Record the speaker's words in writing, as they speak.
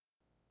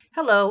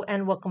Hello,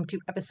 and welcome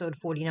to episode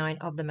 49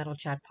 of the Metal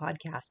Chat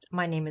podcast.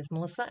 My name is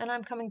Melissa, and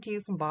I'm coming to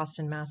you from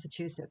Boston,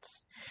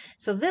 Massachusetts.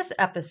 So, this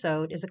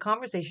episode is a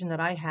conversation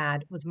that I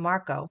had with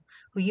Marco,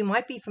 who you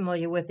might be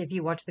familiar with if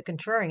you watch the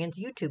Contrarians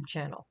YouTube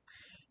channel.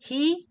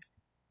 He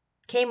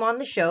came on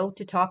the show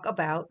to talk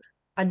about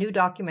a new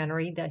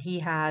documentary that he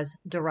has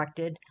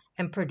directed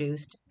and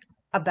produced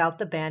about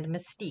the band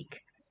Mystique.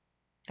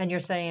 And you're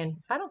saying,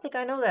 I don't think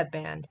I know that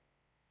band.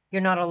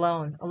 You're not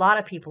alone. A lot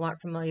of people aren't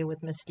familiar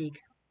with Mystique.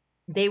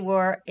 They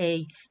were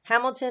a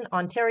Hamilton,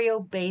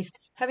 Ontario-based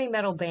heavy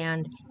metal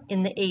band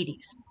in the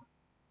 80s.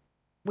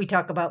 We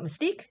talk about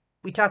Mystique,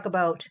 we talk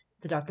about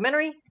the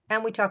documentary,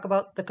 and we talk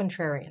about the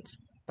Contrarians.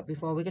 But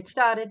before we get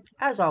started,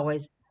 as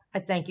always, I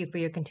thank you for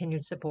your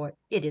continued support.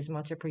 It is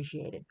much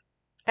appreciated.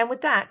 And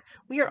with that,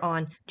 we are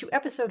on to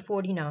episode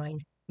 49,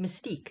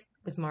 Mystique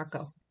with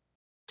Marco.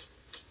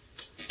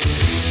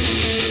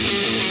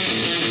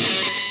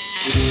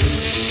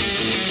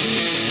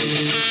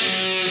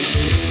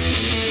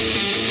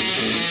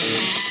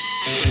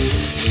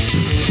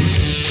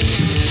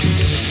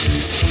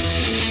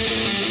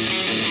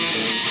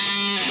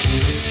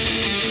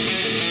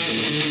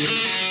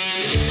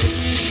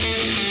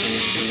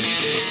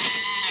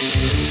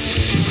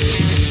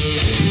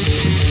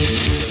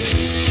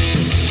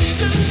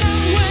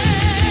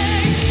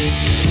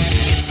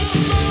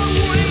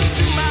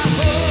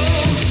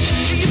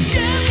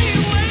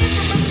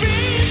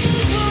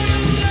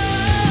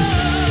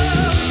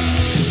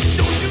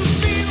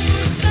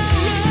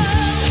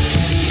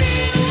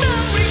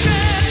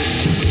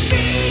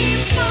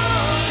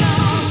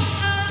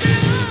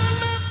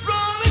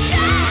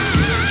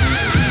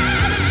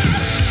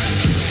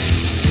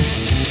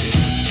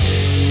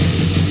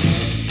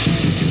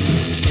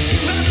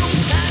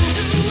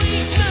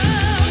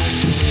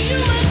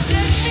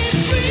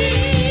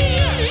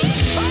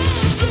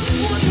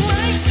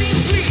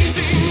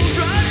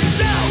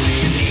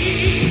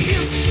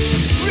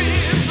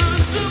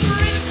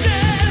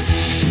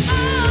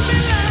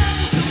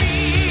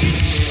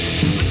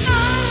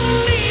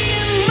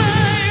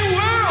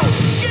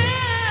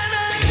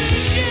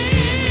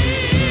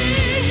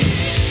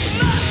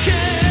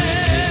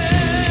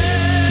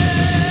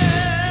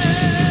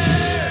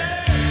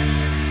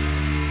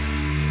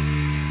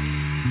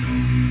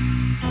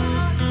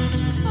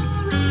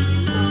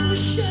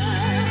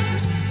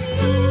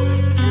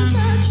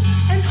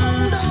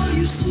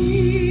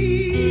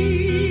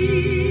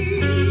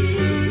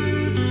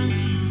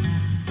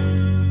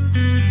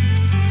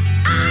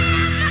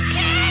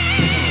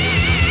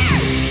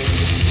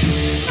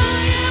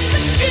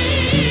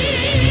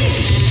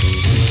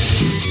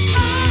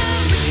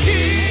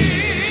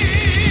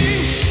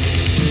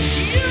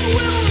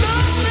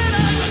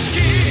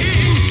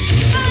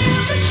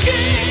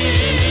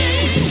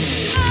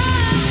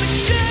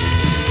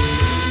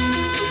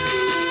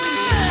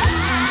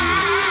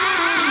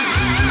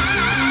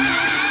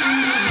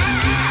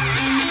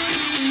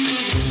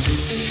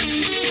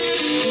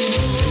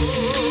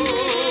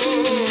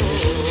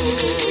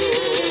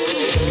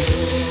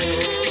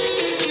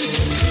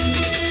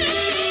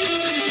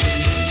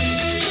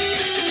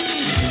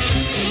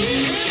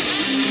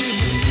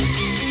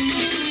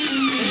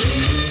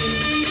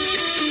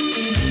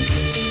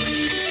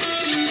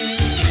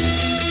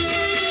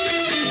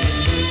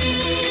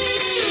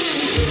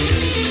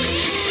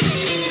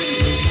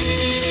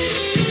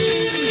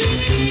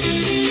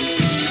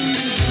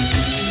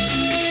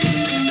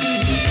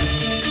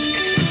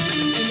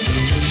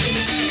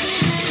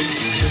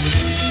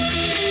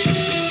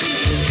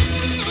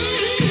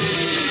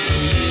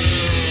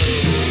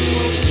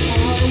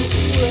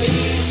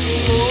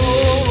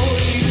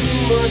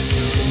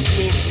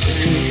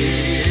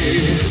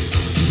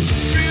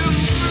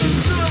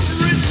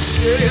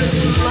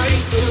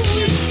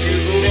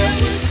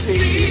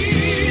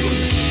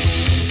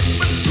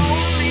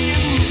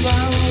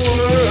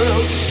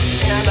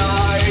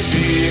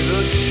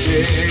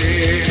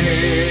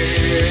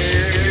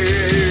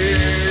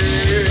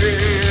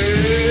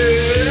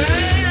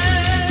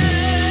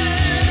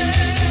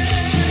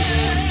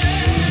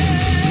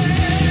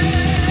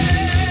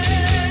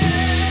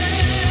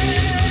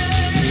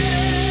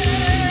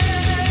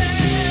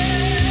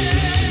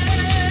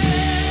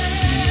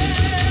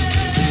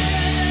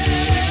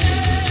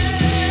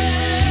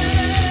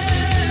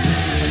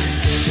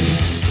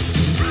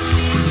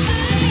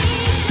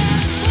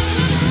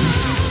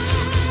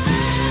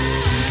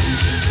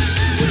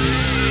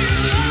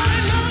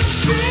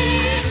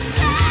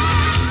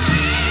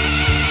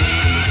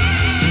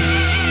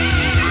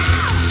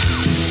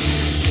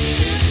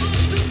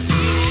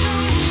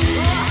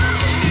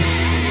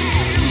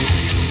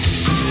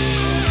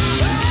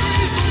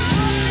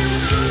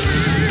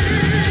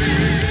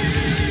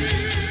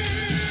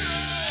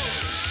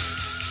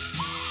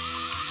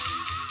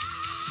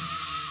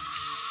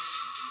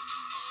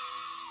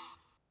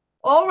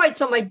 All right,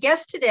 so my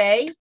guest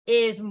today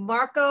is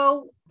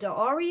Marco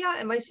D'Auria.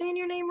 Am I saying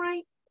your name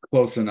right?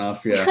 Close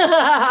enough,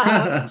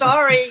 yeah.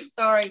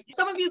 Sorry.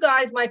 Some of you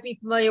guys might be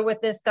familiar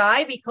with this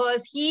guy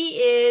because he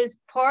is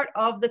part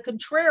of the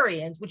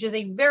Contrarians, which is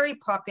a very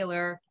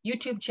popular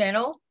YouTube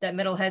channel that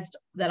metalheads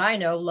that I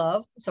know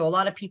love. So a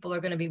lot of people are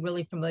going to be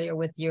really familiar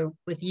with you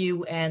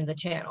and the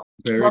channel.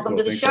 Very Welcome cool.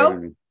 to the Thanks for show.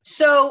 having me.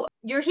 So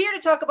you're here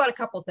to talk about a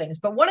couple things,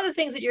 but one of the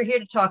things that you're here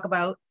to talk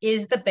about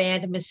is the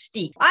band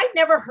Mystique. I've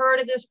never heard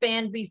of this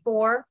band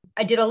before.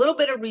 I did a little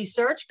bit of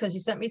research because you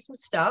sent me some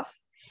stuff.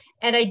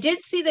 And I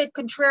did see the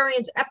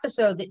Contrarians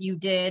episode that you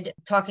did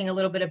talking a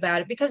little bit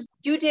about it because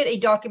you did a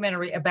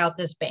documentary about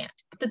this band.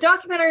 The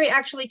documentary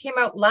actually came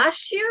out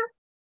last year.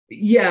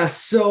 Yeah,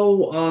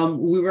 so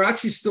we were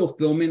actually still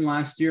filming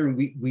last year, and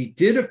we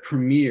did a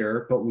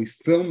premiere, but we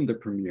filmed the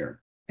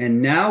premiere.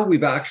 And now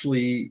we've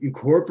actually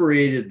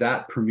incorporated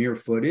that premiere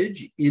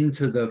footage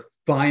into the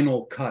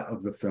final cut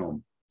of the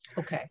film.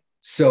 Okay.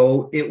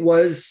 So it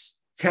was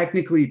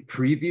technically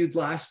previewed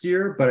last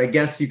year, but I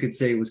guess you could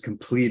say it was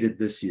completed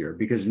this year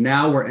because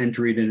now we're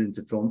entering it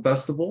into film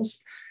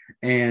festivals.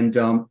 And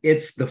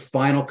it's the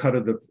final cut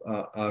of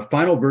the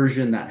final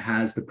version that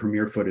has the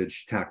premiere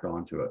footage tacked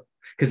onto it.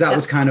 Because that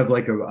was kind of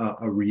like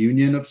a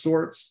reunion of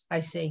sorts. I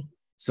see.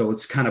 So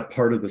it's kind of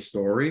part of the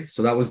story.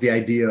 So that was the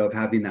idea of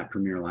having that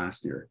premiere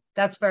last year.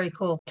 That's very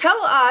cool.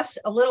 Tell us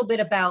a little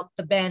bit about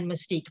the band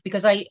Mystique,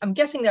 because I'm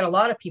guessing that a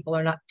lot of people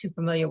are not too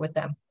familiar with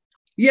them.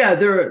 Yeah,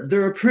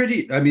 they're a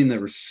pretty, I mean, they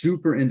were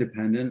super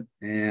independent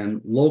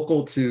and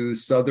local to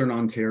Southern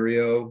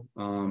Ontario,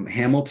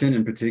 Hamilton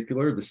in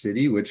particular, the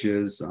city, which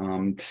is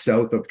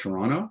south of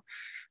Toronto.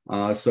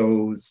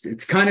 So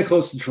it's kind of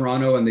close to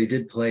Toronto, and they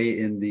did play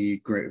in the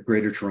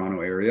greater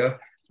Toronto area,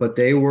 but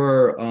they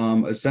were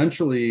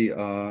essentially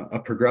a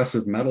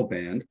progressive metal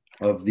band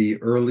of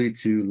the early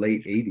to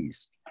late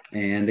 80s.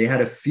 And they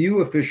had a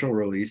few official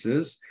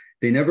releases.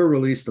 They never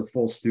released a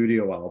full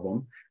studio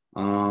album.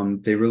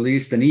 They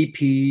released an EP,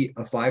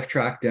 a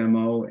 5-track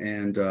demo,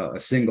 and a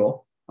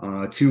single, 2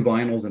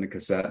 vinyls and a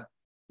cassette.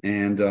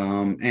 And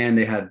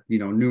they had,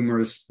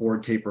 numerous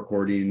board tape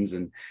recordings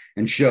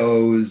and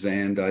shows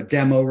and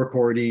demo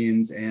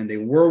recordings. And they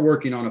were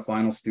working on a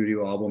final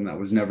studio album that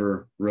was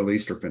never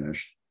released or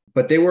finished.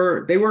 But they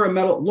were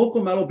a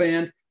local metal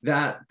band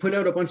that put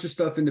out a bunch of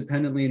stuff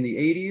independently in the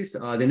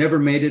 80s. They never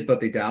made it, but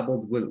they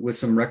dabbled with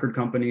some record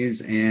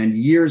companies. And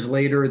years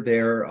later,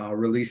 their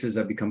releases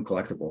have become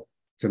collectible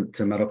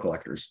to metal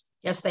collectors.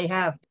 Yes, they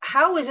have.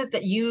 How is it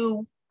that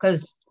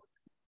because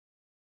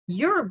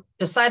you're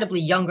decidedly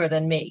younger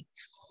than me,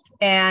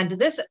 and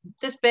this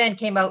band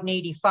came out in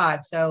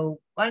 85. So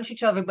why don't you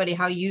tell everybody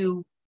how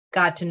you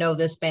got to know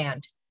this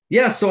band?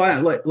 Yeah, so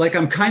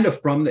I'm kind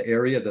of from the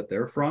area that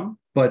they're from,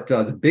 but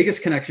the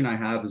biggest connection I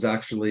have is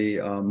actually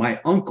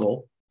my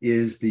uncle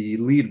is the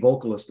lead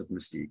vocalist of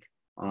Mystique.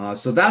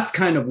 So that's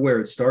kind of where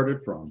it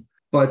started from.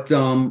 But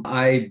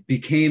I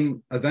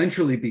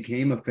eventually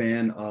became a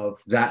fan of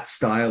that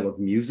style of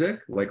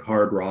music, like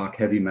hard rock,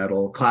 heavy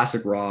metal,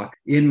 classic rock,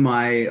 in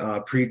my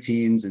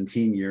preteens and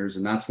teen years.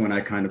 And that's when I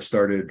kind of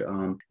started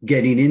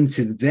getting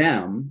into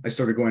them. I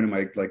started going to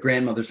my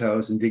grandmother's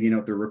house and digging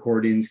out their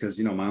recordings because,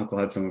 my uncle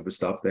had some of his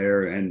stuff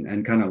there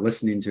and kind of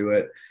listening to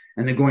it.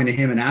 And then going to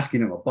him and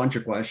asking him a bunch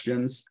of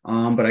questions.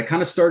 But I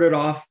kind of started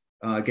off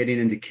getting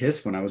into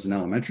Kiss when I was in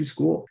elementary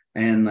school,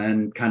 and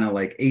then kind of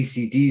like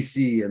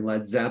AC/DC and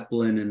Led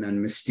Zeppelin, and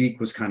then Mystique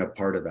was kind of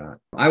part of that.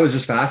 I was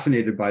just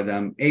fascinated by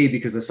them,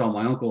 because I saw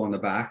my uncle on the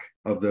back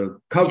of the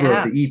cover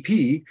of the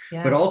EP,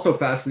 but also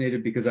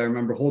fascinated because I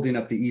remember holding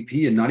up the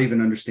EP and not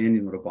even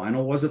understanding what a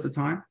vinyl was at the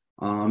time.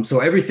 So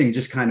everything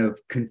just kind of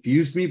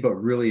confused me, but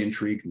really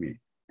intrigued me.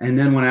 And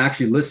then when I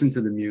actually listened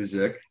to the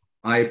music,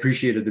 I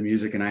appreciated the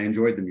music and I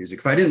enjoyed the music.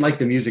 If I didn't like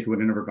the music, it would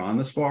have never gone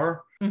this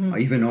far,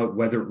 even though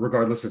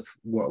regardless of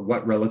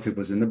what relative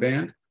was in the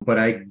band. But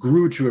I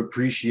grew to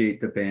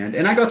appreciate the band.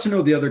 And I got to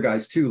know the other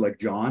guys too, like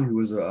John, who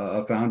was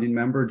a founding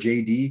member,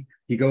 JD,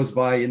 he goes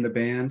by in the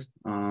band.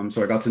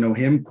 So I got to know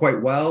him quite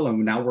well.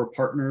 And now we're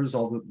partners.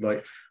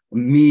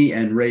 Me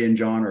and Ray and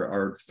John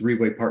are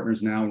 3-way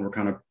partners now. And we're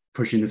kind of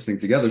pushing this thing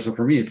together. So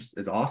for me,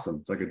 it's awesome.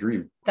 It's like a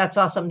dream. That's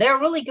awesome. They're a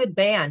really good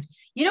band.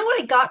 You know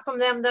what I got from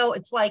them though?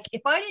 It's like,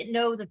 if I didn't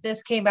know that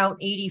this came out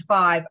in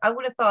 85, I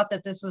would have thought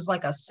that this was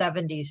like a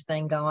 70s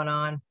thing going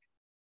on.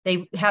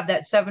 They have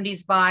that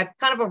 70s vibe,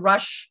 kind of a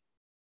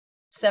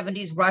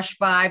 70s Rush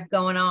vibe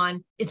going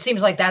on. It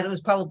seems like that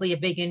was probably a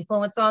big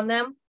influence on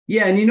them.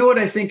 Yeah, and you know what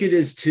I think it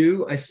is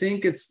too? I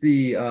think it's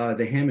the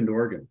Hammond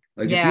organ.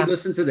 If you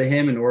listen to the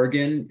Hammond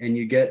organ and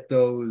you get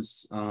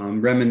those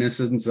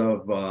reminiscences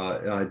of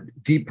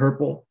Deep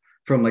Purple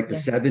from like the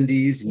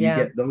 70s, and you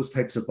get those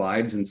types of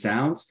vibes and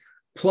sounds.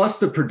 Plus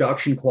the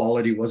production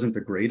quality wasn't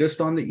the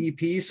greatest on the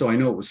EP. So I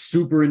know it was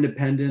super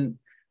independent,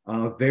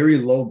 very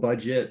low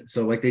budget.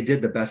 So like they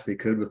did the best they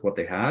could with what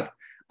they had.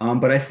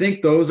 But I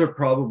think those are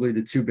probably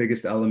the 2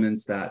 biggest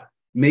elements that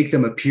make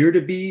them appear to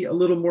be a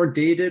little more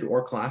dated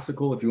or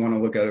classical, if you want to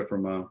look at it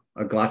from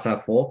a glass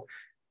half full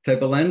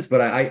type of lens.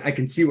 But I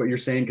can see what you're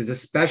saying, because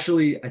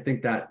especially I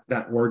think that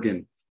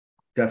organ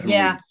definitely.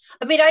 Yeah.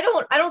 I mean, I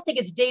don't think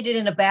it's dated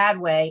in a bad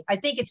way. I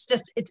think it's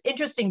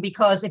interesting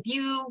because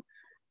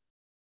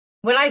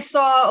when I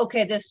saw,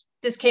 okay, this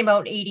came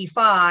out in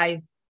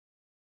 85,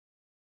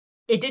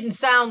 it didn't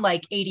sound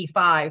like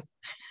 85.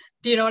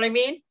 Do you know what I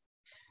mean?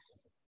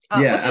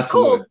 Yeah, Which is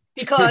absolutely. cool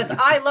because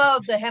I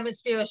love the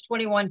Hemisphere's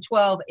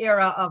 2112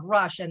 era of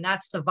Rush, and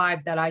that's the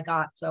vibe that I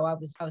got. So I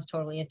was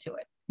totally into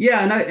it.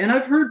 Yeah, and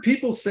I've heard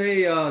people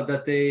say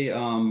that they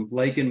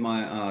liken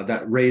my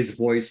that Ray's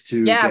voice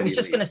to Yeah, I was Geddy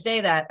just gonna Lee.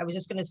 say that. I was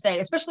just gonna say,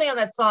 especially on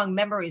that song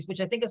 "Memories,"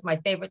 which I think is my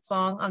favorite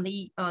song on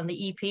the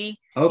EP. He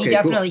Okay, cool.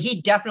 definitely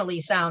he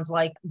definitely sounds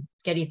like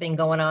Getty thing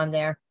going on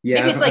there. Yeah,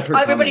 Maybe it's I've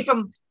like heard comments.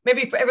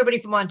 maybe for everybody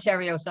from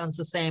Ontario sounds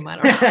the same. I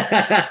don't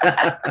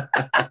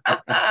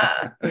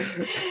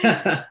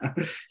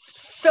know.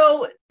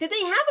 So, did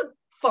they have a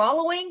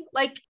following?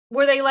 Like,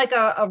 were they like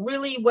a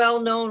really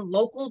well-known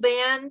local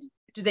band?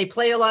 Did they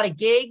play a lot of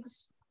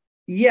gigs?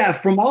 Yeah,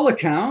 from all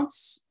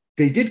accounts,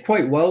 they did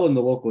quite well in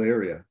the local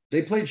area.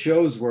 They played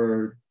shows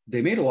where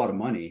they made a lot of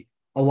money.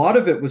 A lot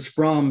of it was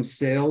from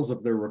sales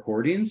of their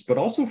recordings, but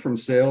also from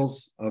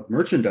sales of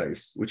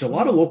merchandise, which a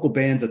lot of Mm, local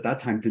bands at that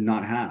time did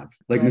not have.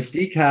 Like right,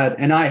 Mystique had,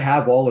 and I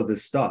have all of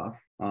this stuff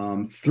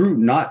through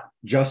not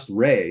just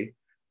Ray,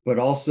 but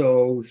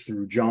also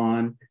through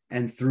John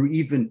and through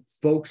even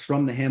folks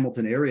from the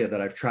Hamilton area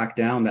that I've tracked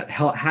down that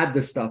had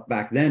this stuff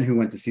back then who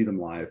went to see them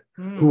live,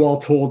 who mm, all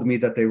told me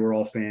that they were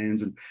all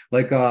fans. And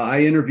like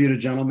I interviewed a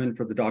gentleman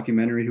for the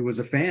documentary who was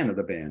a fan of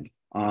the band.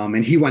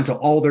 And he went to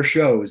all their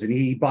shows and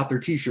he bought their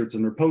t-shirts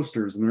and their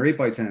posters and their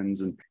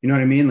 8x10s. And you know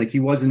what I mean? Like he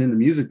wasn't in the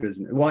music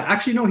business. Well,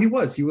 actually, no, he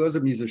was a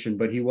musician,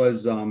 but he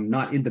was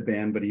not in the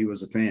band, but he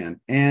was a fan.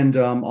 And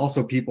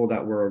also people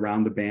that were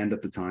around the band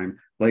at the time.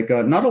 Like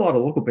not a lot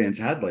of local bands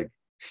had like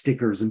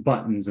stickers and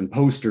buttons and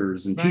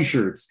posters and right,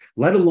 t-shirts,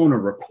 let alone a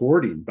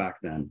recording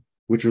back then,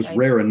 which was right.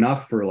 rare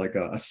enough for like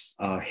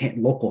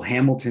local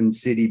Hamilton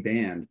city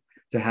band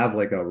to have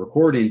like a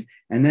recording.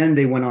 And then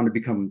they went on to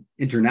become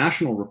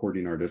international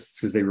recording artists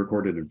because they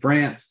recorded in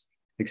France,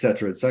 et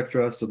cetera, et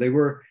cetera. So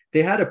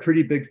they had a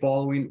pretty big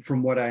following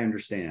from what I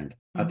understand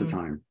at the Hmm.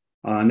 time.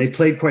 And they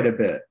played quite a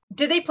bit.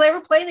 Did they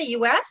ever play in the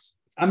U.S.?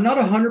 I'm not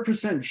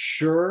 100%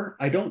 sure.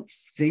 I don't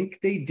think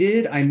they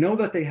did. I know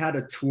that they had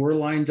a tour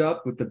lined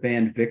up with the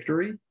band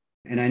Victory.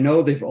 And I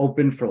know they've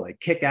opened for like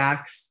Kick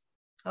Axe.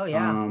 Oh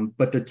yeah,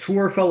 But the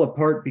tour fell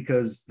apart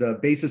because the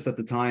bassist at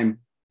the time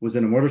was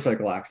in a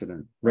motorcycle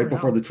accident oh right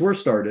before no, the tour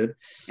started.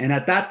 And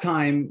at that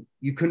time,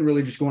 you couldn't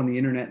really just go on the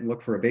internet and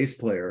look for a bass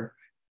player.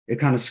 It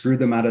kind of screwed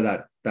them out of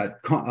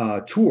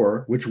that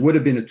tour, which would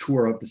have been a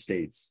tour of the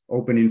States,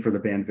 opening for the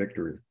band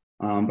Victory.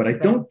 But I too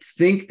bad. don't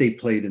think they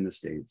played in the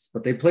States,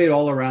 but they played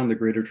all around the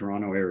Greater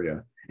Toronto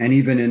area. And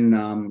even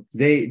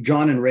in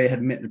John and Ray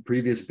had met in a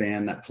previous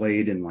band that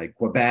played in like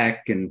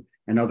Quebec and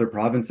other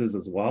provinces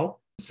as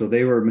well. So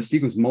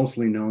Mystique was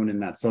mostly known in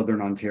that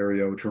Southern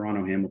Ontario,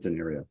 Toronto, Hamilton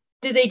area.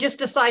 Did they just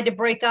decide to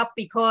break up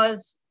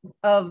because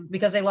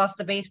they lost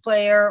the bass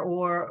player,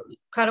 or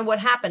kind of what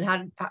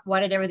happened? Why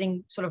did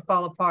everything sort of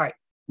fall apart?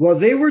 Well,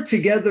 they were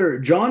together.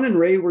 John and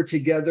Ray were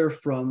together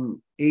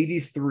from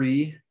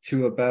 83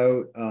 to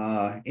about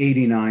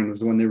 89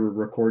 was when they were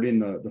recording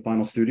the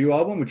final studio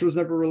album, which was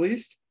never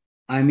released.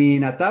 I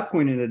mean, at that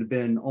point, it had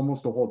been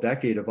almost a whole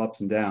decade of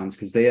ups and downs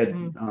because they had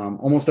Mm,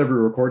 almost every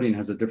recording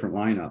has a different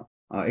lineup,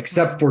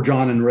 except mm, for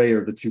John and Ray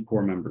are the two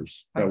core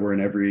members that right. were in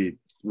every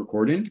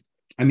recording.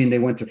 I mean, they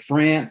went to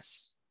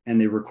France and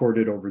they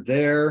recorded over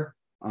there,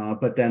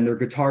 but then their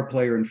guitar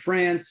player in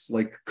France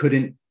like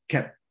couldn't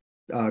kept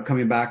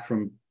coming back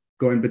from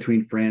going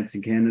between France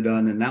and Canada,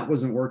 and then that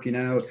wasn't working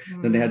out.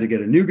 Then they had to Mm,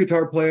 get a new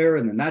guitar player,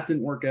 and then that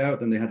didn't work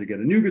out. Then they had to get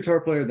a new guitar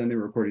player. Then they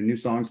were recording new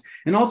songs,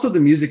 and also the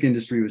music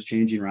industry was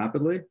changing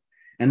rapidly,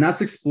 and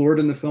that's explored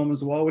in the film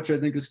as well, which I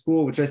think is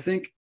cool. Which I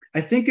think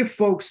if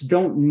folks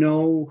don't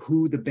know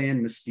who the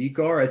band Mystique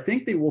are, I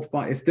think they will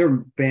find if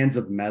they're fans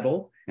of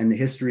metal and the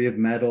history of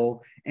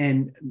metal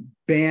and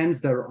bands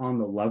that are on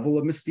the level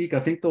of Mystique, I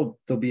think they'll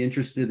be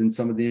interested in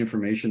some of the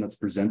information that's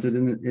presented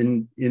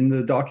in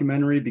the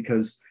documentary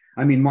because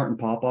I mean, Martin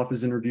Popoff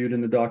is interviewed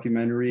in the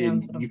documentary, yeah.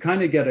 and you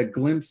kind of get a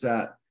glimpse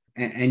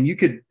and you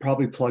could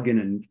probably plug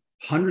in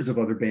hundreds of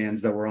other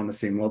bands that were on the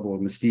same level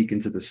of Mystique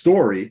into the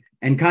story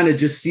and kind of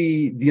just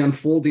see the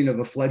unfolding of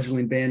a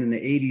fleggling band in the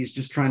 80s,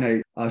 just trying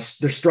to,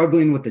 they're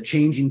struggling with the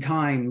changing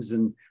times.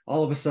 And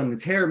all of a sudden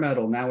it's hair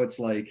metal. Now it's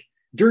like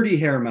dirty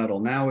hair metal.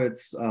 Now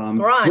it's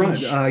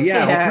Grunge. yeah,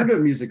 Yeah.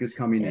 alternative music is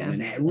coming in Yeah.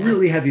 and Yeah.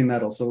 really heavy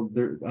metal. So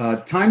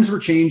times were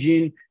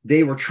changing.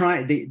 They were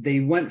trying. They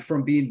went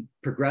from being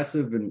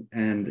progressive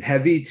and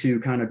heavy to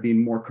kind of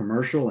being more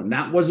commercial, and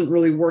that wasn't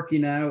really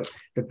working out.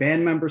 The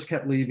band members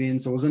kept leaving,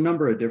 so it was a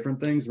number of different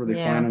things where they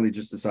Yeah. finally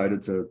just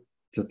decided to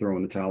throw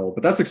in the towel.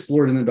 But that's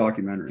explored in the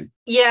documentary.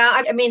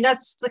 Yeah, I mean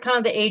that's the kind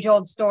of the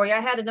age-old story. I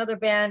had another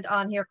band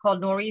on here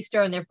called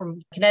Nor'easter, and they're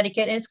from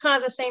Connecticut, and it's kind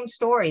of the same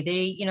story.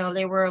 They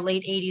were a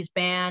late '80s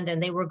band,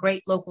 and they were a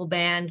great local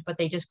band, but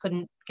they just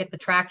couldn't get the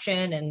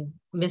traction, and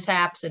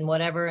mishaps and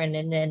whatever, and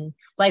then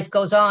life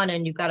goes on,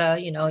 and you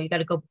gotta, you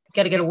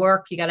gotta get to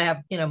work, you gotta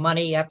have,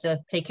 money, you have to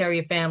take care of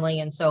your family.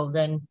 And so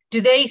then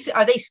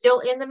are they still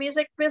in the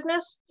music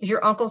business? Is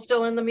your uncle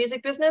still in the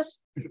music business?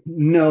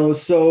 No.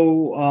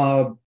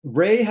 So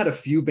Ray had a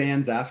few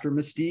bands after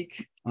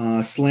Mystique.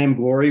 Slam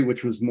Glory,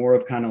 which was more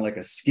of kind of like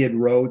a Skid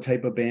Row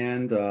type of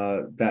band,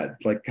 that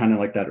like kind of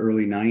like that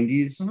early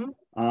 90s. Mm-hmm.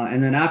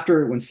 And then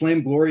after, when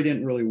Slam Glory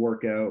didn't really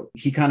work out,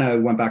 he kind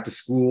of went back to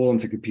school and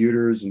to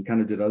computers and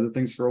kind of did other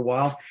things for a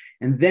while.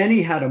 And then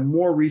he had a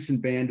more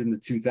recent band in the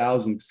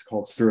 2000s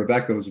called Stir of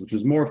Echoes, which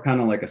was more of kind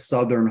of like a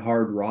Southern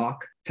hard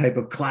rock type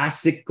of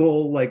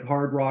classical, like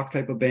hard rock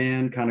type of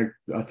band, kind of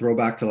a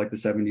throwback to like the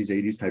 70s,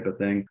 80s type of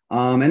thing.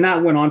 And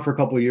that went on for a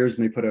couple of years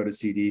and they put out a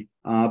CD.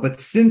 But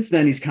since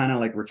then, he's kind of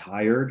like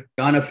retired,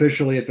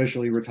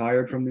 officially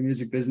retired from the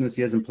music business.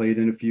 He hasn't played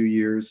in a few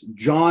years.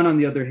 John, on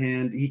the other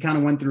hand, he kind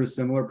of went through a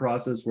similar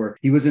process where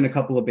he was in a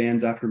couple of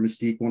bands after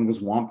Mystique. One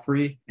was Womp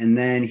Free. And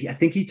then I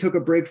think he took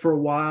a break for a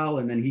while,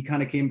 and then he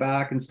kind of came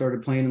back and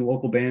started playing in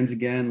local bands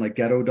again, like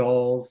Ghetto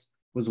Dolls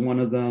was one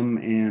of them,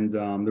 and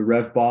the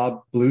Rev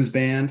Bob Blues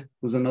Band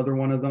was another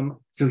one of them.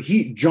 So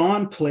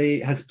John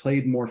has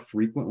played more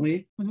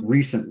frequently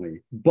recently,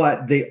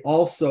 but they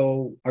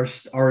also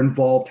are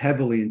involved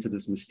heavily into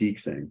this Mystique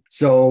thing.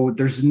 So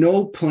there's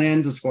no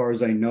plans, as far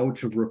as I know,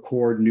 to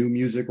record new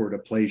music or to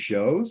play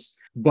shows.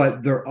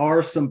 But there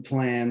are some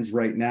plans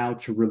right now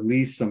to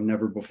release some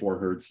never before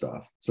heard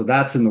stuff. So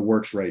that's in the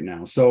works right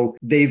now. So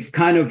they've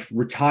kind of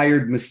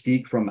retired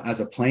Mystique from as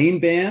a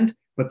playing band,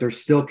 but they're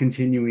still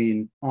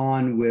continuing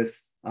on with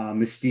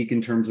Mystique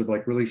in terms of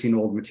like releasing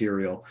old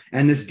material.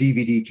 And this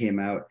DVD came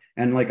out,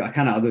 and like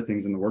kind of other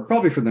things in the work.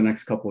 Probably for the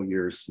next couple of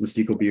years,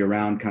 Mystique will be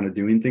around kind of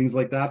doing things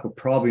like that, but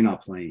probably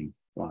not playing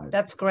live.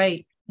 That's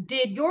great.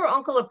 Did your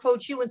uncle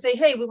approach you and say,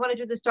 hey, we want to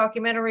do this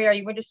documentary, are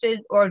you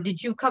interested? Or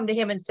did you come to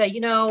him and say,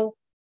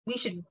 we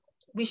should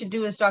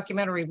do this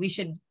documentary, we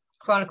should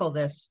chronicle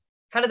this?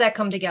 How did that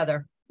come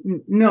together?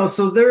 No,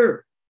 so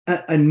there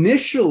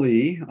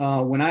initially,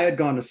 when I had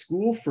gone to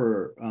school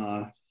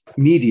for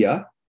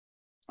media,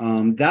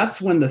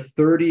 that's when the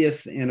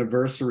 30th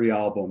anniversary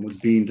album was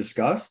being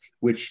discussed,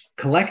 which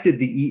collected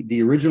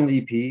the original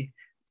EP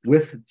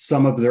with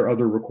some of their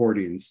other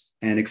recordings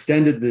and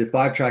extended the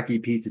 5-track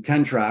EP to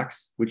 10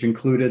 tracks, which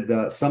included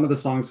some of the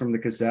songs from the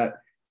cassette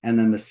and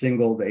then the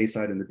single, the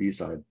A-side and the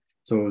B-side.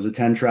 So it was a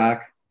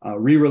 10-track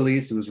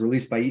re-release. It was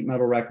released by Eat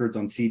Metal Records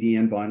on CD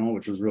and vinyl,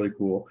 which was really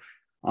cool.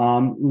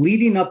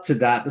 Leading up to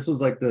that, this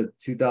was like the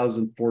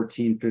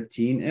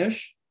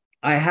 2014-15-ish.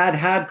 I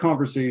had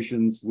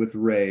conversations with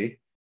Ray,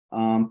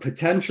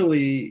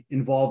 potentially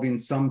involving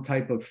some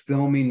type of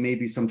filming,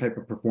 maybe some type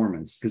of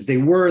performance, because they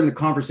were in the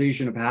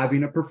conversation of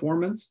having a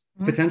performance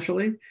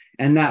potentially,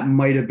 and that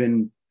might have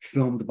been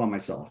filmed by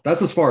myself.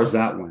 That's as far as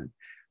that went.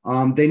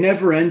 They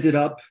never ended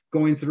up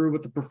going through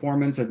with the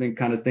performance. I think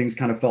things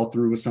fell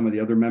through with some of the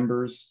other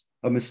members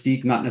of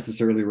Mystique, not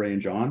necessarily Ray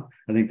and John.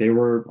 I think they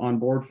were on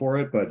board for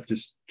it, but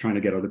just trying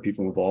to get other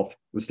people involved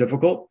was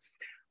difficult.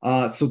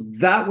 So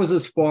that was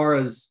as far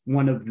as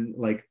one of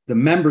the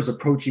members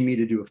approaching me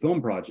to do a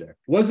film project. It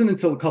wasn't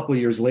until a couple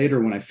of years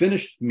later when I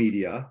finished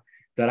media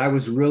that I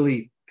was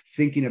really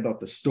thinking about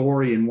the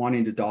story and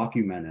wanting to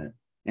document it.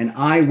 And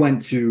I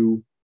went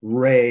to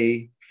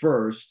Ray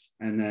first,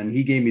 and then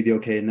he gave me the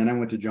okay. And then I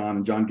went to John,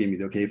 and John gave me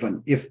the okay.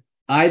 If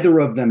either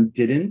of them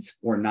didn't,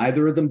 or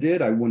neither of them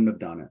did, I wouldn't have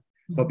done it.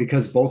 But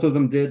because both of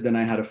them did, then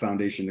I had a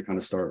foundation to kind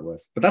of start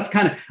with. But that's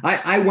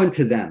I went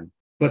to them.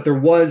 But there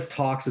was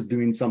talks of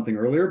doing something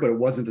earlier, but it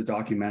wasn't a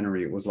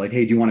documentary. It was like,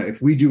 hey,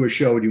 if we do a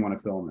show, do you want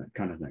to film it,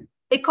 kind of thing?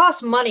 It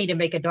costs money to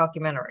make a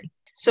documentary.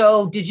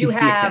 So did you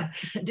have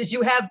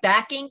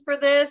backing for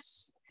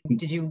this?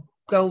 Did you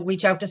go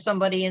reach out to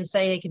somebody and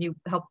say, hey, can you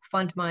help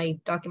fund my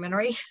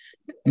documentary?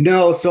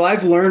 No. So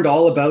I've learned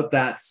all about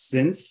that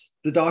since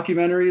the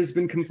documentary has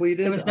been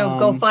completed. There was no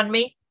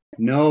GoFundMe?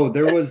 No,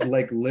 there was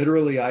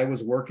literally I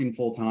was working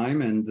full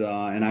time, and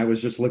I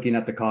was just looking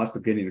at the cost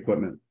of getting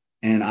equipment.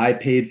 And I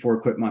paid for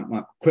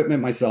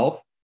equipment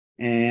myself.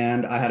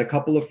 And I had a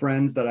couple of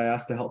friends that I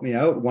asked to help me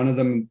out. One of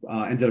them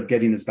ended up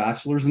getting his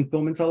bachelor's in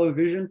film and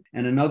television.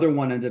 And another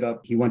one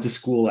he went to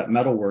school at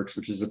Metalworks,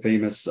 which is a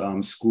famous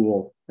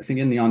school, I think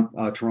in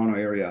the Toronto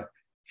area,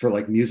 for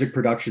music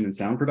production and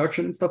sound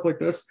production and stuff like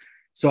this.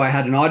 So I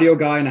had an audio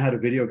guy and I had a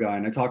video guy,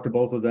 and I talked to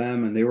both of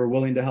them, and they were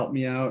willing to help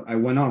me out. I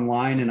went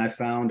online and I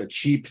found a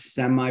cheap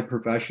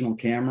semi-professional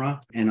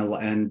camera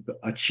and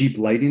a cheap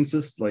lighting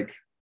system.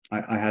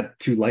 I had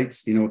 2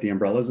 lights, with the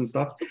umbrellas and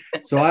stuff.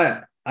 So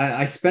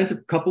I spent a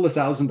couple of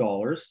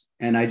 $1,000s,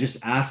 and I just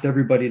asked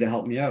everybody to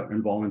help me out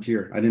and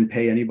volunteer. I didn't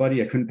pay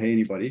anybody. I couldn't pay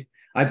anybody.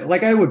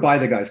 I would buy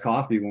the guys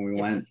coffee when we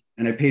went,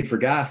 and I paid for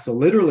gas. So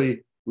literally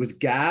it was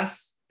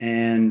gas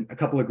and a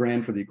couple of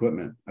grand for the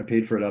equipment. I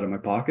paid for it out of my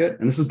pocket.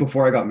 And this is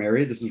before I got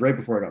married. This is right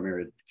before I got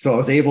married. So I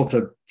was able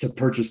to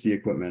purchase the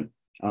equipment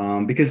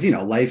because,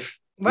 life,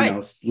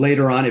 right.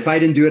 Later on, if I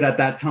didn't do it at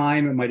that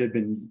time, it might have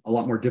been a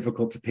lot more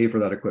difficult to pay for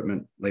that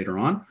equipment later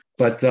on.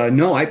 But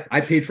no,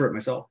 I paid for it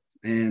myself.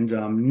 And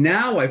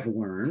now I've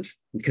learned,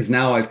 because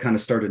now I've kind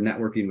of started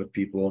networking with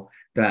people,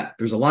 that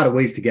there's a lot of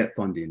ways to get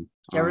funding.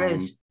 There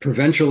is.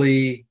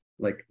 Provincially,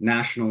 like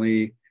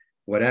nationally,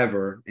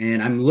 whatever.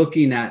 And I'm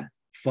looking at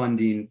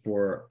funding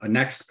for a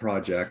next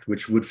project,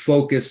 which would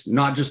focus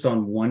not just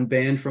on one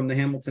band from the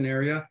Hamilton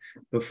area,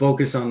 but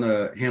focus on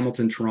the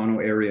Hamilton, Toronto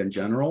area in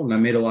general. And I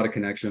made a lot of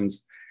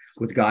connections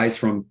with guys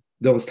from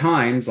those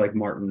times, like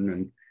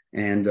Martin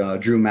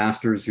and Drew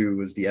Masters, who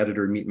was the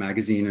editor of Meat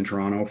Magazine in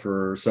Toronto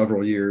for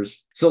several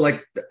years. So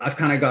like I've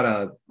kind of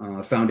got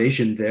a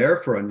foundation there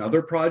for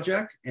another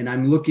project, and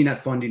I'm looking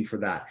at funding for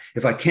that.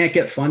 If I can't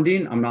get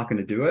funding, I'm not going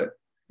to do it.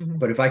 Mm-hmm.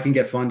 But if I can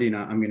get funding,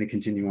 I'm going to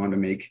continue on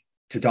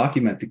to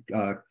document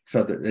the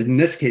Southern, in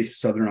this case,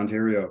 Southern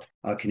Ontario,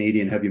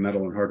 Canadian heavy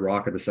metal and hard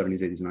rock of the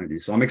 70s, 80s,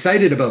 90s. So I'm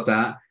excited about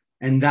that.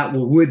 And that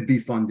would be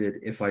funded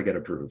if I get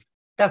approved.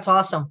 That's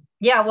awesome.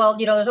 Yeah, well,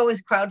 there's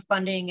always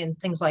crowdfunding and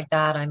things like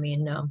that. I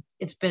mean,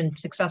 it's been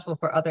successful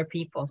for other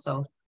people.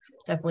 So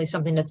definitely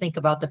something to think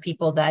about, the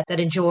people that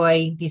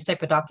enjoy these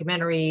type of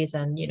documentaries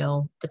and,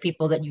 the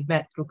people that you've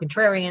met through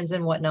Contrarians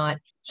and whatnot.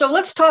 So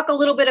let's talk a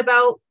little bit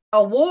about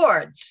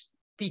awards,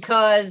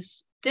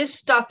 because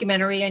this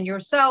documentary and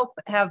yourself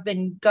have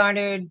been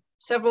garnered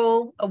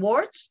several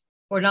awards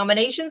or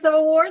nominations of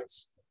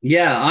awards.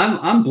 Yeah,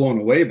 I'm blown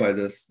away by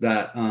this.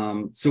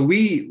 So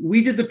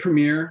we did the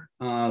premiere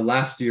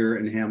last year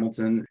in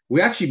Hamilton.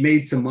 We actually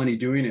made some money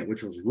doing it,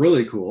 which was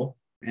really cool.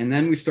 And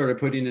then we started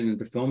putting it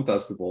into film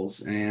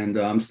festivals, and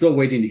I'm still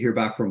waiting to hear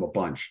back from a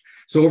bunch.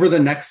 So over the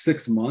next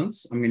 6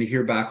 months, I'm going to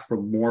hear back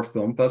from more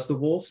film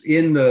festivals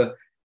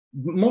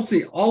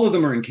mostly all of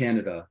them are in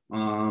Canada.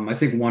 I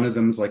think one of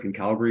them is like in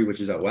Calgary, which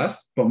is out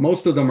west, but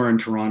most of them are in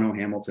Toronto,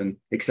 Hamilton,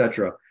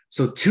 etc.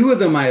 So 2 of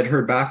them I had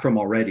heard back from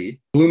already.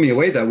 Blew me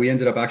away that we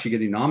ended up actually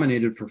getting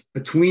nominated for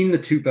between the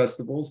 2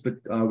 festivals, but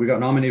we got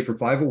nominated for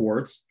 5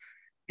 awards,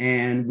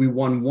 and we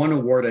won 1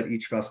 award at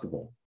each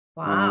festival.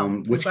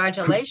 Wow.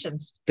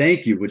 Congratulations.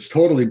 Thank you, which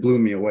totally blew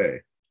me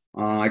away.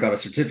 I got a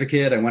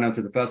certificate. I went out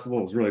to the festival.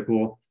 It was really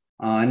cool.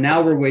 And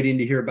now we're waiting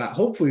to hear back.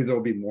 Hopefully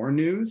there'll be more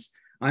news.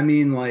 I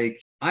mean,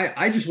 like,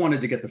 I just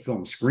wanted to get the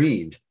film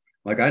screened.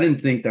 Like, I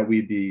didn't think that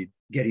we'd be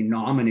getting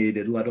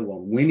nominated, let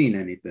alone winning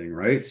anything,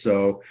 right?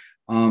 So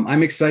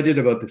I'm excited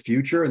about the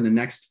future in the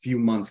next few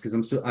months,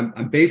 because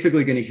I'm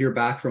basically going to hear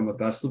back from a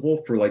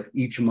festival for like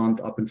each month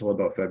up until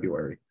about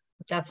February.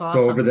 That's awesome.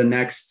 So over the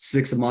next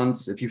 6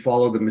 months, if you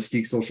follow the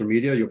Mystique social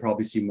media, you'll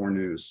probably see more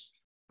news.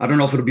 I don't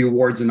know if it'll be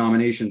awards and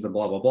nominations and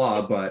blah, blah,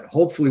 blah, but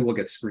hopefully we'll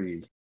get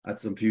screened at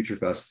some future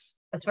fests.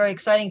 That's very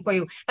exciting for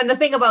you. And the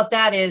thing about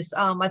that is,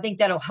 I think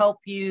that'll help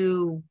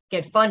you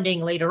get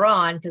funding later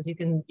on, because you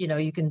can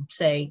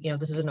say,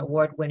 this is an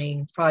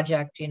award-winning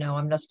project.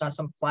 I'm just not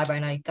some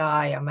fly-by-night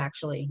guy. I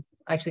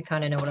actually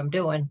kind of know what I'm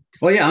doing.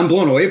 Well, yeah, I'm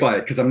blown away by it,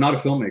 because I'm not a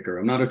filmmaker.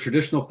 I'm not a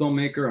traditional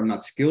filmmaker. I'm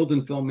not skilled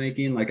in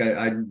filmmaking. Like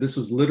this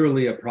was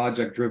literally a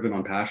project driven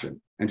on passion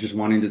and just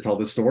wanting to tell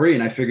the story.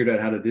 And I figured out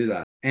how to do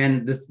that.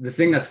 And the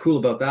thing that's cool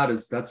about that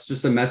is that's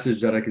just a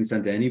message that I can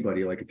send to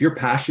anybody. Like, if you're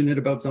passionate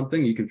about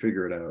something, you can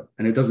figure it out,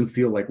 and it doesn't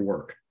feel like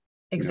work.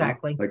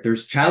 Exactly. Like,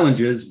 there's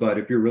challenges, but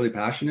if you're really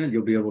passionate,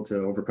 you'll be able to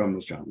overcome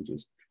those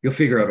challenges. You'll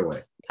figure out a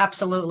way.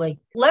 Absolutely.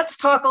 Let's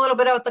talk a little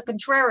bit about the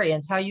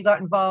Contrarians, how you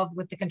got involved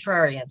with the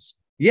Contrarians.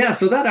 Yeah,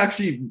 so that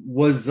actually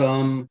was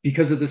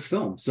because of this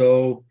film.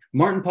 So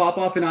Martin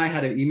Popoff and I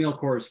had an email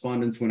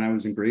correspondence when I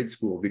was in grade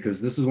school,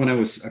 because this is when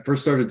I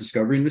first started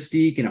discovering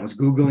Mystique, and I was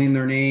Googling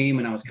their name,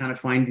 and I was kind of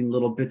finding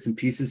little bits and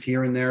pieces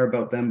here and there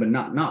about them, but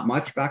not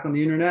much back on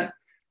the internet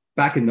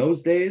back in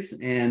those days.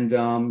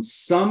 And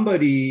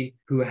somebody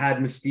who had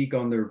Mystique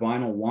on their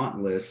vinyl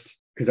want list,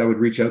 because I would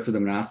reach out to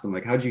them and ask them,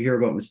 like, how'd you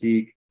hear about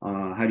Mystique?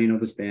 How do you know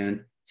this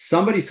band?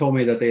 Somebody told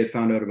me that they had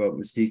found out about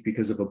Mystique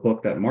because of a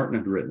book that Martin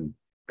had written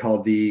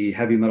called the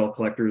Heavy Metal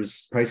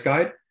Collector's Price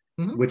Guide,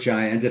 which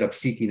I ended up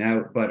seeking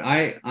out. But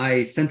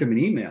I sent him an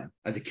email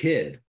as a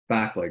kid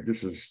back, like,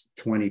 this is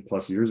 20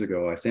 plus years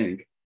ago, I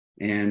think.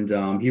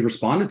 And he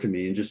responded to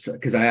me, and just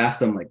because I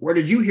asked him, like, where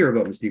did you hear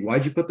about Mystique?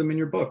 Why'd you put them in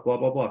your book? Blah,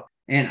 blah, blah.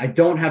 And I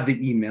don't have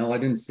the email. I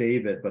didn't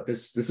save it, but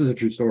this is a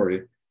true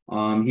story.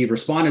 He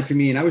responded to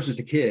me, and I was just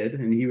a kid,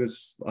 and he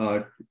was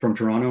from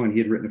Toronto, and he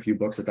had written a few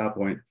books at that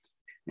point.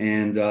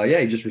 And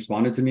he just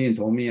responded to me and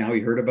told me how he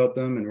heard about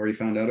them and where he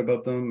found out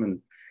about them. And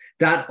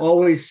that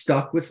always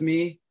stuck with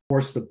me. Of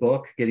course, the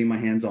book, getting my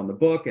hands on the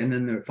book, and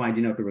then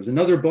finding out there was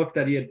another book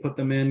that he had put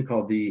them in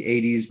called the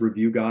 80s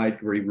Review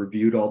Guide, where he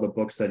reviewed all the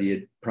books that he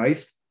had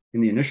priced in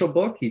the initial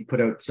book. He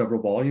put out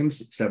several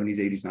volumes, 70s,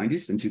 80s,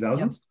 90s, and 2000s.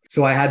 Yep.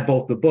 So I had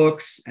both the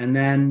books. And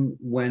then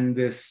when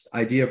this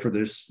idea for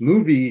this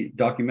movie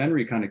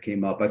documentary kind of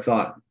came up, I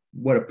thought,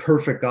 what a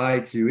perfect guy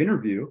to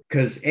interview,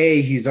 because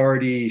he's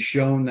already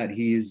shown that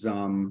he's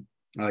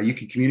you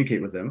can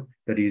communicate with him,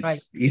 that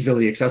he's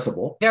easily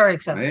accessible, very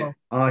accessible.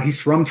 Right?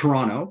 He's from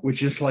Toronto,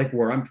 which is like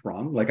where I'm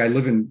from. Like, I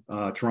live in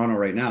Toronto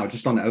right now,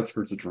 just on the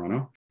outskirts of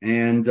Toronto,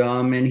 and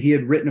he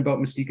had written about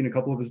Mystique in a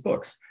couple of his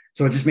books.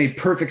 So it just made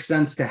perfect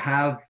sense to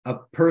have a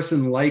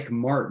person like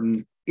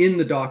Martin in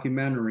the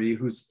documentary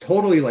who's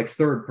totally like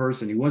third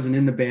person. He wasn't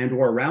in the band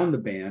or around the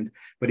band,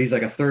 but he's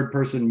like a third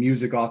person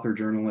music author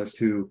journalist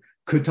who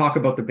could talk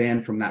about the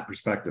band from that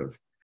perspective.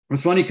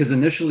 It's funny because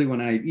initially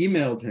when I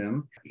emailed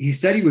him, he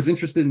said he was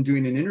interested in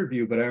doing an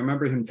interview, but I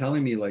remember him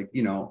telling me like,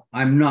 you know,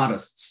 I'm not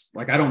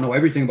I don't know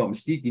everything about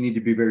Mystique. You need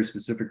to be very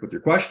specific with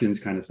your questions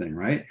kind of thing,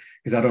 right?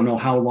 Because I don't know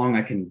how long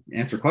I can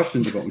answer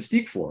questions about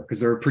Mystique for, because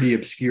they're a pretty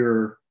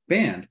obscure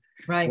band.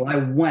 Right. Well, I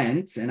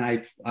went and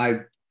I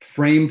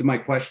framed my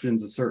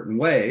questions a certain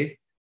way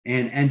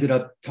and ended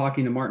up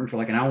talking to Martin for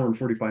like an hour and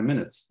 45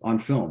 minutes on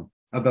film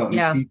about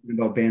Mystique and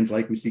about bands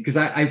like Mystique. Because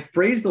I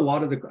phrased a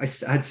lot of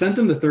I had sent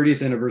him the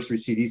 30th anniversary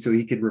CD so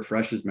he could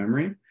refresh his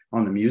memory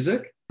on the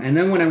music. And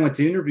then when I went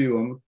to interview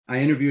him, I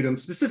interviewed him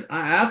I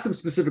asked him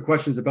specific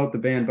questions about the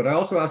band, but I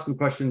also asked him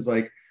questions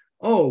like,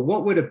 oh,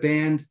 what would a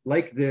band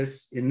like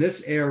this in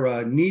this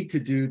era need to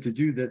do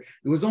that?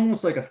 It was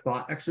almost like a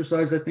thought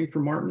exercise, I think, for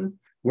Martin,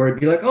 where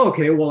it'd be like, oh,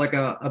 okay, well, like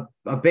a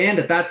band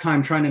at that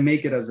time trying to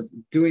make it as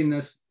doing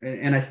this.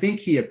 And I think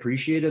he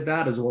appreciated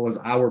that, as well as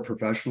our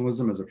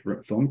professionalism as a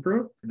film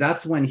crew.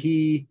 That's when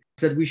he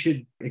said we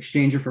should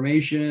exchange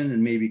information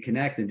and maybe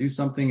connect and do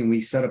something. And we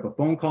set up a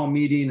phone call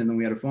meeting, and then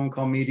we had a phone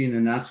call meeting.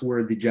 And that's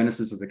where the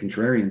genesis of the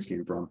Contrarians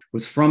came from,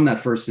 was from that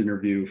first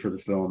interview for the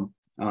film,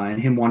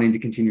 and him wanting to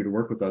continue to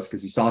work with us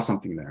because he saw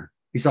something there.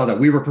 He saw that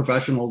we were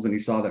professionals, and he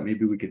saw that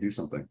maybe we could do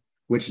something,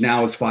 which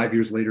now is 5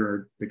 years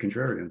later, the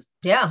Contrarians.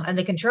 Yeah. And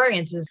the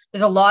Contrarians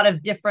there's a lot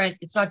of different,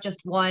 it's not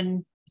just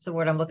one, it's the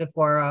word I'm looking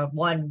for,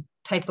 one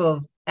type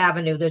of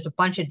avenue. There's a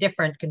bunch of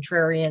different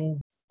Contrarian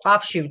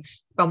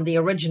offshoots from the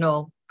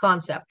original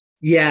concept.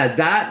 Yeah,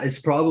 that is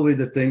probably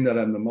the thing that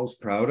I'm the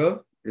most proud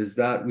of, is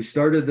that we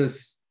started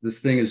this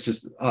thing as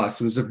just us.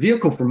 It was a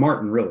vehicle for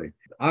Martin, really.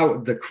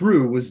 The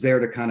crew was there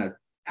to kind of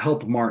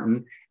help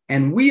Martin.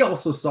 And we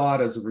also saw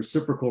it as a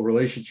reciprocal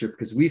relationship,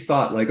 because we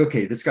thought like,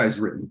 okay, this guy's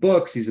written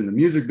books. He's in the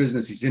music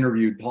business. He's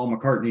interviewed Paul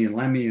McCartney and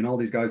Lemmy and all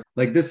these guys.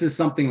 Like, this is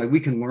something like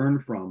we can learn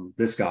from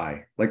this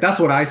guy. Like,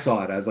 that's what I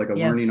saw it as, like a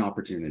learning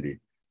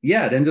opportunity.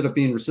 Yeah, it ended up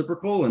being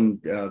reciprocal,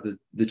 and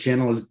the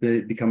channel has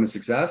become a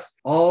success.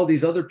 All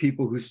these other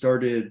people who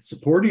started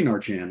supporting our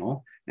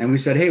channel, and we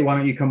said, hey, why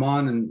don't you come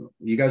on? And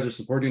you guys are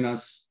supporting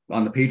us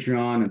on the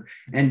Patreon,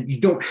 and you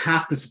don't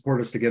have to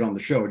support us to get on the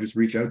show. Just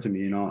reach out to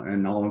me,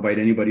 and I'll invite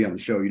anybody on the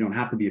show. You don't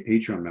have to be a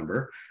Patreon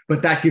member,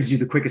 but that gives you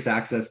the quickest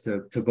access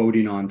to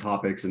voting on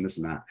topics and this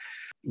and that.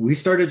 We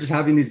started just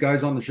having these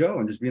guys on the show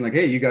and just being like,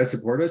 hey, you guys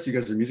support us. You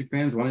guys are music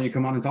fans. Why don't you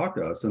come on and talk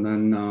to us? And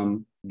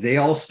then they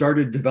all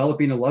started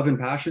developing a love and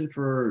passion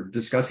for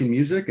discussing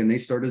music, and they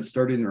started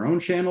starting their own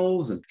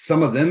channels. And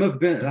some of them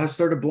have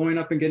started blowing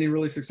up and getting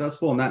really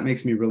successful. And that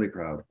makes me really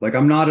proud. Like,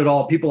 I'm not at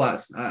all,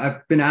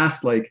 I've been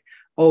asked like,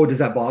 oh, does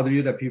that bother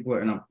you that people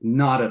are, and I'm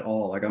not at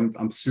all. Like,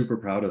 I'm super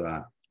proud of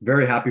that.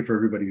 Very happy for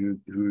everybody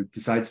who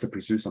decides to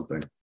pursue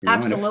something.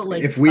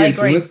 Absolutely. If we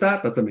influence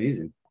that, that's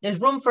amazing.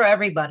 There's room for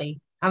everybody.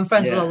 I'm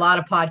friends with a lot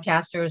of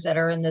podcasters that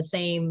are in the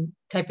same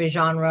type of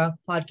genre,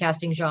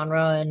 podcasting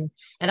genre.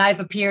 And I've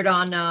appeared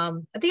on, I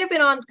think I've been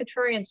on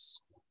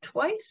Contrarians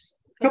twice.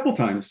 A couple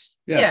times.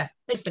 Yeah.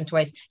 It's been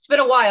twice. It's been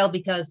a while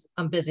because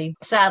I'm busy,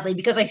 sadly,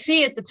 because I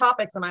see the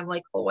topics and I'm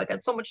like, oh, I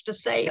got so much to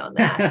say on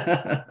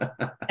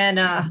that. And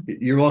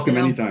you're welcome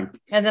anytime.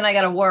 And then I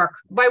got to work.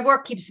 My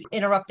work keeps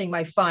interrupting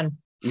my fun.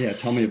 Yeah,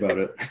 tell me about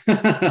it.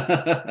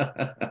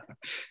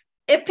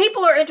 If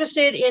people are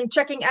interested in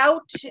checking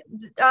out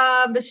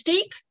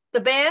Mystique,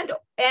 the band,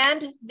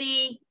 and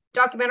the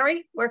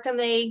documentary, where can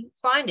they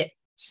find it?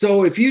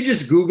 So if you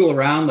just Google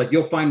around, like,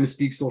 you'll find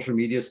Mystique social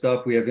media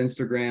stuff. We have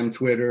Instagram,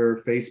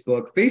 Twitter,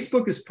 Facebook.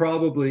 Facebook is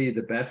probably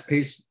the best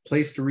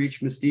place to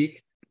reach Mystique.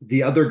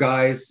 The other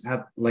guys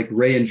have, like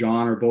Ray and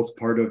John, are both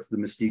part of the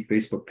Mystique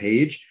Facebook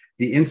page.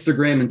 The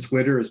Instagram and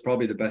Twitter is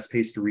probably the best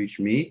place to reach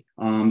me.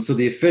 So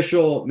the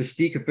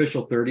Mystique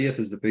official 30th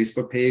is the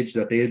Facebook page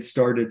that they had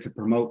started to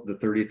promote the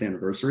 30th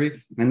anniversary.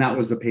 And that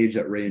was the page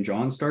that Ray and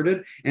John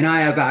started. And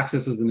I have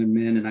access as an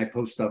admin, and I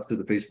post stuff to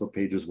the Facebook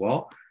page as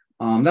well.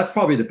 That's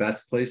probably the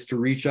best place to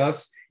reach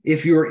us.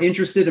 If you're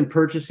interested in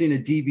purchasing a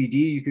DVD,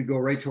 you could go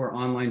right to our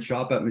online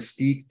shop at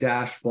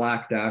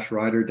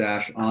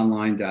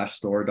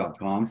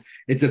mystique-black-rider-online-store.com.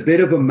 It's a bit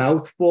of a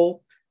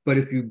mouthful, but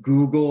if you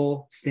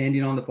Google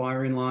Standing on the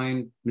Firing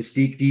Line,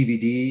 Mystique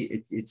DVD,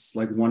 it's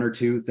like one or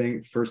two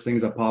first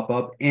things that pop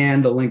up.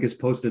 And the link is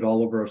posted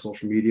all over our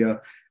social media.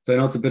 So I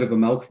know it's a bit of a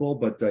mouthful,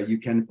 but you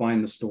can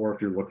find the store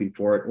if you're looking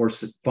for it, or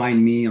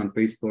find me on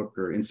Facebook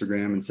or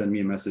Instagram and send me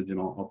a message, and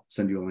I'll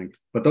send you a link.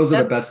 But those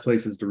are the best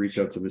places to reach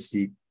out to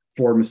Mystique,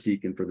 for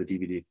Mystique and for the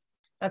DVD.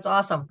 That's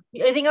awesome.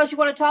 Anything else you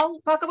want to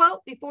talk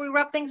about before we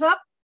wrap things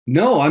up?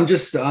 No, I'm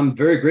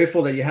very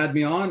grateful that you had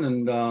me on,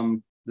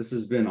 and this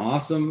has been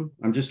awesome.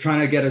 I'm just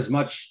trying to get as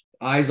much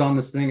eyes on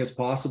this thing as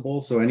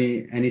possible. So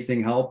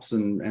anything helps.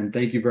 And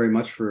thank you very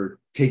much for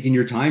taking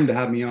your time to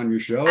have me on your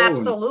show.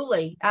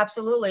 Absolutely.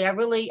 Absolutely.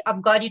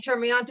 I'm glad you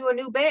turned me on to a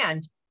new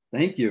band.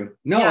 Thank you.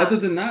 No, other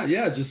than that,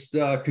 just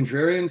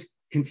Contrarians,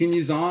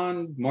 continues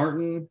on.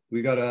 Martin,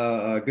 we got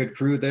a good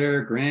crew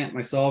there. Grant,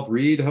 myself,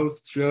 Reed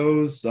hosts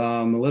shows.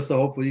 Melissa,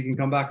 hopefully you can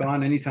come back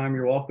on anytime.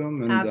 You're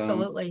welcome. And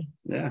Absolutely.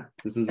 yeah,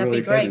 this is That'd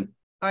really be great. exciting.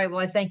 All right. Well,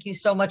 I thank you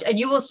so much. And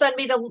you will send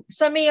me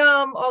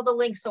all the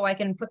links so I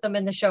can put them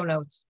in the show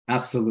notes.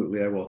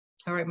 Absolutely, I will.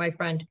 All right, my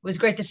friend. It was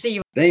great to see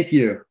you. Thank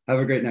you. Have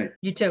a great night.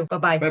 You too.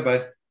 Bye-bye.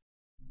 Bye-bye.